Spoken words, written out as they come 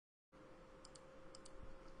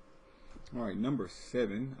All right, number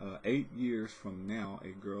 7. 8 years from now, a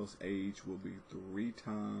girl's age will be 3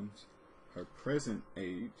 times her present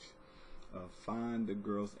age. Find the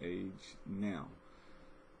girl's age now.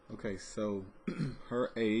 Okay, so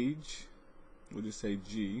her age, we'll just say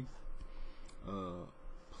G,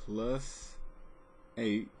 plus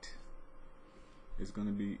 8 is going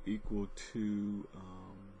to be equal to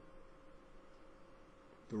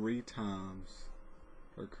 3 times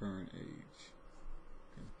her current age.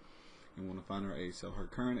 Okay. And we want to find her age. So her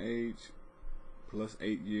current age plus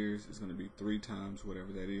 8 years is going to be 3 times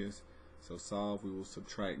whatever that is. So solve, we will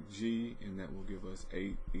subtract G, and that will give us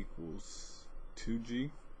 8 equals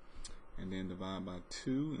 2G. And then divide by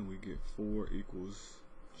 2, and we get 4 equals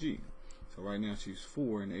G. So right now she's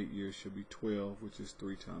 4, and 8 years should be 12, which is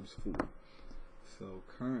 3 times 4. So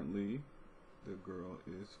currently, the girl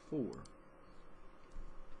is 4.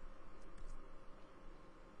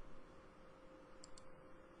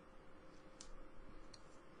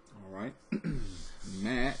 Alright,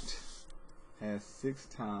 Matt has 6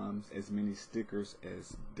 times as many stickers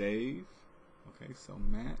as Dave. Okay, so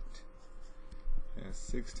Matt has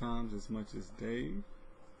 6 times as much as Dave.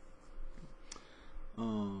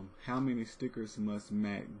 How many stickers must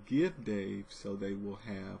Matt give Dave so they will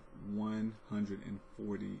have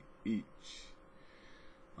 140 each?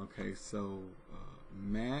 Okay, so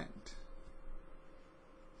Matt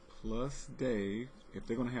plus Dave, if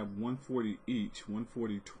they're going to have 140 each,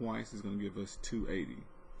 140 twice is going to give us 280.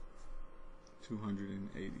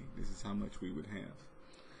 280. This is how much we would have.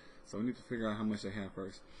 So we need to figure out how much they have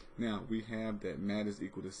first. Now we have that Matt is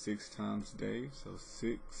equal to 6 times Dave, so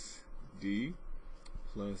 6D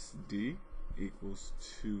plus D equals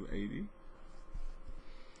 280.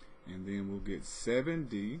 And then we'll get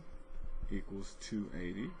 7D equals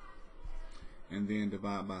 280. And then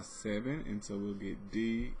divide by 7, and so we'll get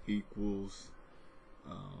D equals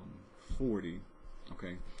 40.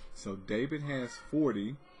 Okay, so David has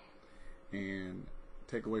 40, and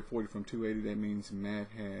take away 40 from 280, that means Matt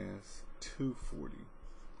has 240.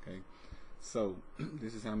 Okay, so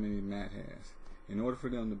this is how many Matt has. In order for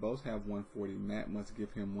them to both have 140, Matt must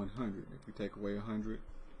give him 100. If we take away 100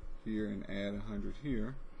 here and add 100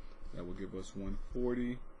 here, that will give us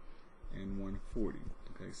 140 and 140.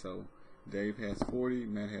 Okay, so Dave has 40,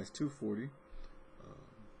 Matt has 240.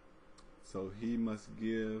 So he must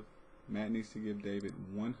give, Matt needs to give David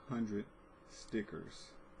 100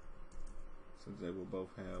 stickers. So they will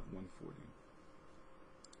both have 140.